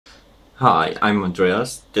Hi, I'm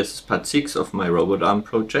Andreas. This is part 6 of my robot arm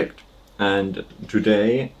project, and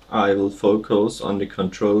today I will focus on the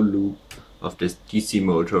control loop of this DC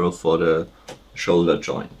motor for the shoulder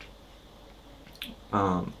joint.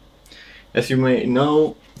 As you may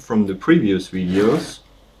know from the previous videos,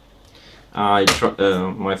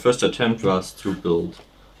 my first attempt was to build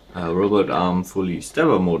a robot arm fully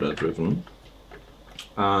stepper motor driven,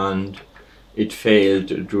 and it failed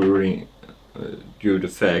due to the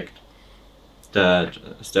fact that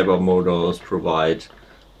stepper motors provide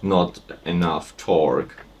not enough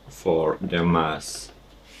torque for their mass.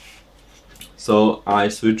 So I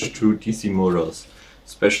switched to DC motors,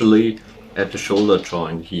 especially at the shoulder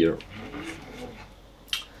joint here.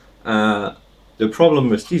 The problem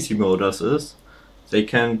with DC motors is they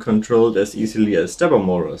can control as easily as stepper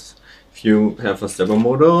motors. If you have a stepper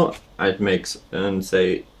motor, it makes, and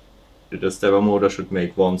say the stepper motor should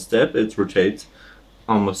make one step, it rotates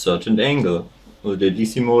on a certain angle. The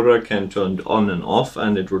DC motor can turn it on and off,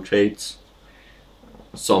 and it rotates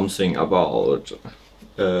something about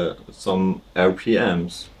some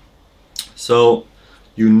RPMs. So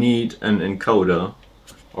you need an encoder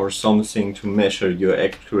or something to measure your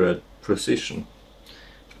accurate precision.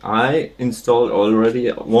 I installed already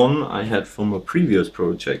one I had from a previous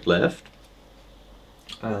project left,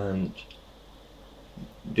 and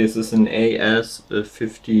this is an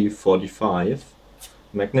AS5045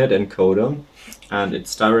 magnet encoder, and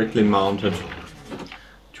it's directly mounted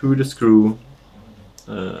to the screw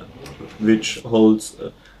which holds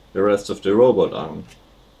the rest of the robot arm.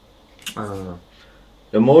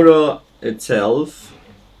 The motor itself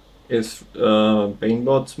is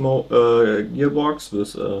Bainbot's gearbox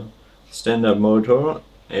with a standard motor.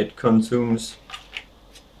 It consumes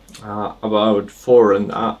about 4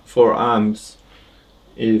 amps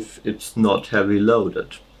if it's not heavy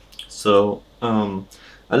loaded. So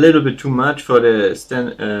a little bit too much for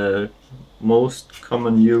the most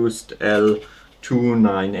common used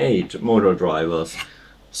L298 motor drivers.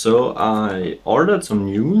 So I ordered some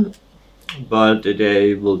new, but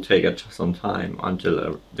they will take some time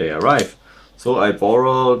until they arrive. So I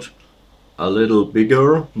borrowed a little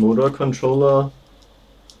bigger motor controller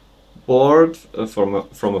board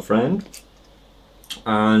from a friend,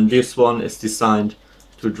 and this one is designed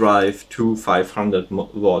to drive two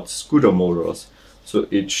 500-watt scooter motors, so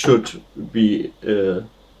it should be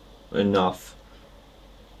enough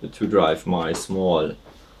to drive my small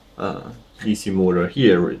DC motor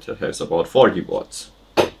here. It has about 40 watts.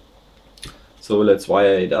 So let's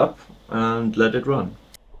wire it up and let it run.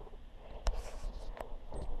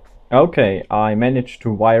 Okay, I managed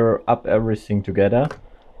to wire up everything together.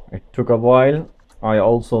 It took a while. I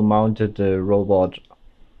also mounted the robot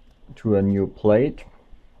to a new plate.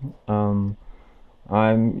 I'm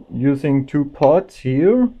using 2 pods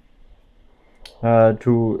here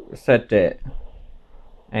to set the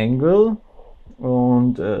angle,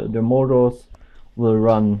 and the motors will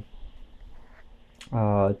run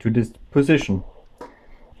to this position.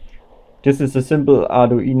 This is a simple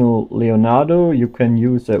Arduino Leonardo. You can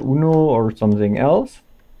use a Uno or something else,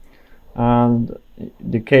 and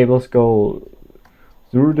the cables go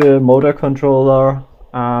through the motor controller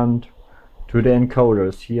and to the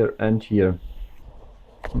encoders here and here.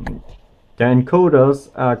 The encoders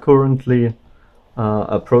are currently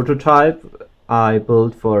a prototype I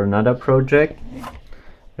built for another project.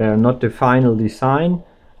 They are not the final design.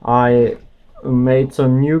 I made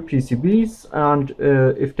some new PCBs, and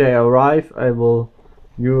if they arrive, I will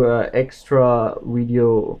do an extra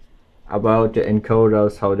video about the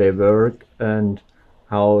encoders, how they work, and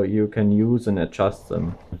how you can use and adjust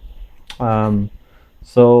them.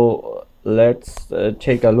 So let's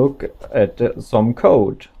take a look at some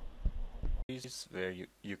code. Where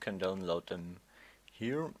you can download them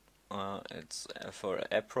here. It's for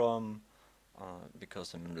EPROM,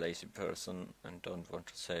 because I'm a lazy person and don't want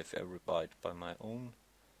to save every byte by my own.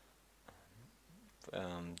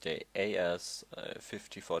 The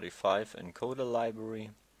AS5045 encoder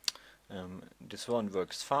library. This one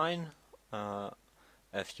works fine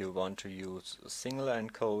if you want to use a single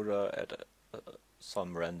encoder at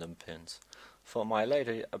some random pins. For my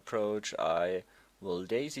later approach, I will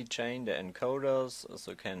daisy chain the encoders,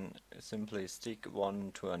 so can simply stick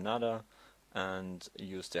one to another and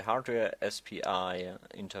use the hardware SPI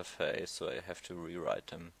interface, so I have to rewrite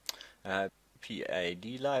them.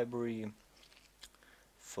 PAD library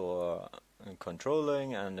for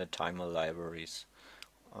controlling, and the timer libraries,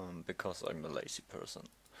 because I'm a lazy person.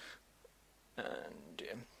 And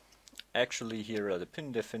actually here are the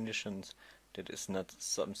pin definitions. That is not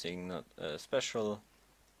something not special.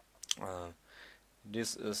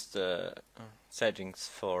 This is the settings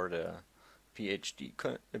for the these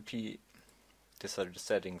are the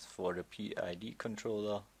settings for the PID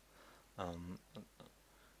controller.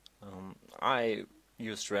 I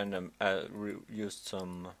used used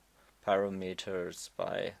some parameters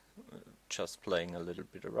by just playing a little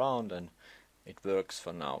bit around, and it works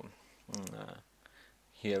for now.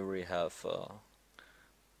 Here we have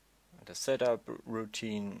the setup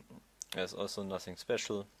routine. There's also nothing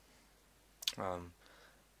special.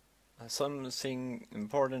 Something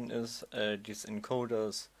important is these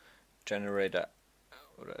encoders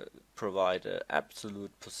provide an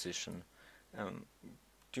absolute position.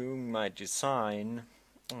 During my design,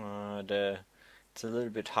 it's a little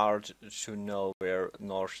bit hard to know where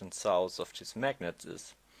north and south of this magnet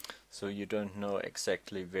is, so you don't know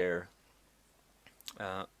exactly where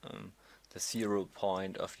the 0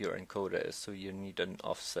 point of your encoder is, so you need an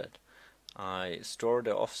offset. I store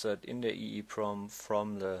the offset in the EEPROM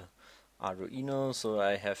from the Arduino, so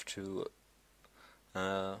I have to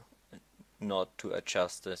not to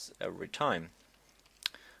adjust this every time.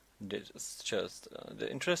 This is just the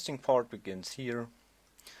interesting part begins here.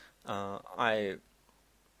 I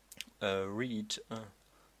read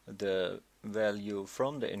the value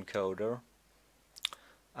from the encoder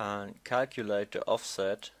and calculate the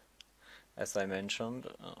offset. As I mentioned,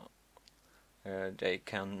 they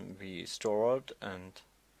can be stored, and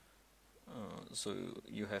so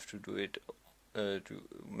you have to do it to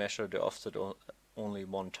measure the offset only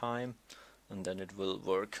one time, and then it will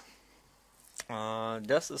work.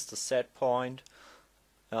 This is the set point.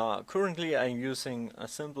 Currently I'm using a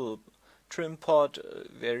simple trim pot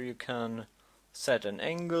where you can set an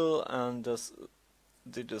angle, and this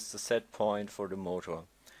is the set point for the motor.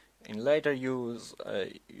 In later use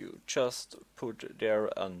you just put there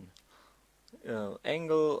an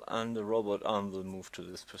angle, and the robot arm will move to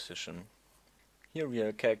this position. Here we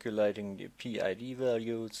are calculating the PID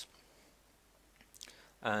values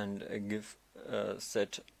and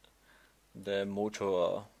set the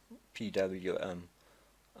motor PWM.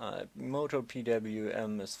 Motor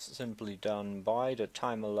PWM is simply done by the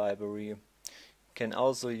timer library. You can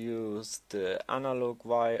also use the analog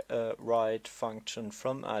write function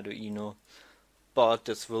from Arduino, but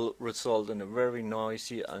this will result in a very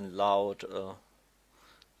noisy and loud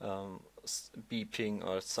beeping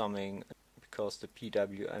or summing, because the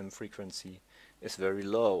PWM frequency is very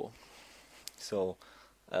low. So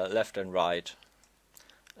left and right,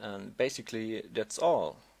 and basically that's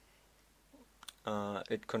all.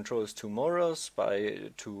 It controls 2 motors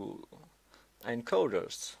by 2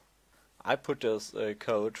 encoders. I put this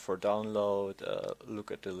code for download.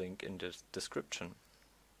 Look at the link in the description.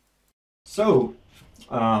 So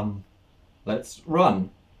let's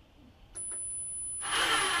run.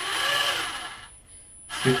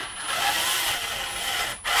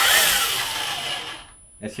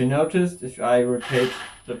 As you noticed, if I rotate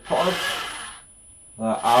the pod, the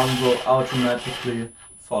arm will automatically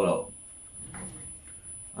follow.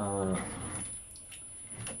 A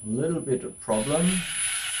little bit of problem.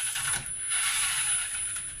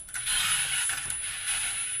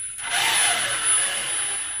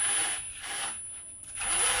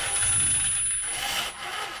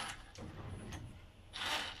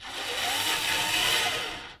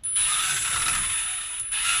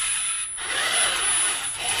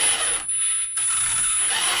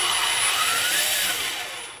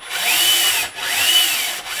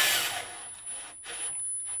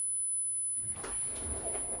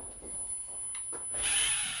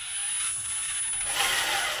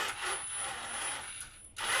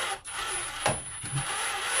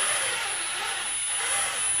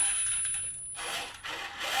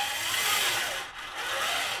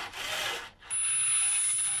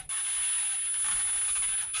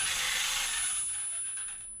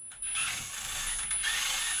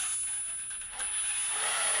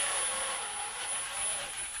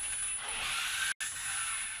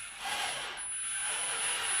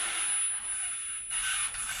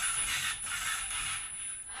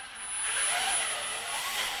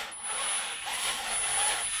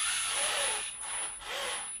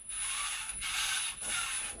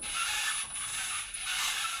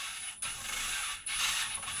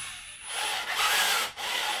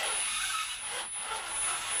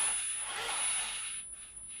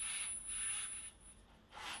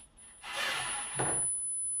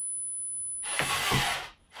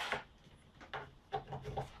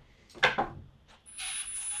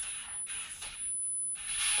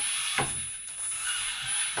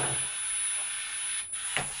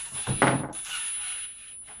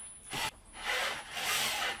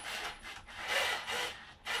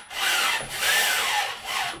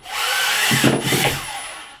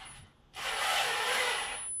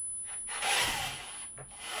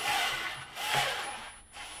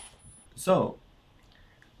 So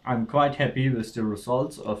I'm quite happy with the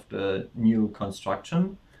results of the new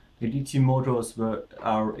construction. The DC motors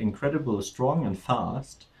are incredibly strong and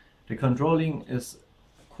fast. The controlling is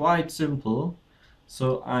quite simple,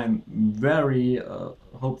 so I'm very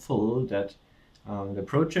hopeful that the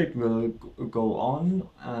project will go on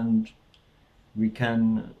and we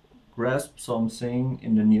can grasp something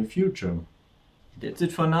in the near future. That's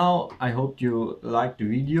it for now. I hope you liked the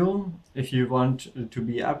video. If you want to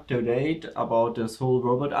be up to date about this whole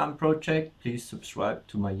robot arm project, please subscribe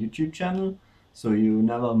to my YouTube channel so you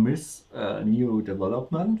never miss a new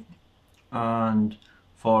development. And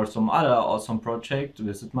for some other awesome project,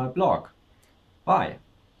 visit my blog. Bye.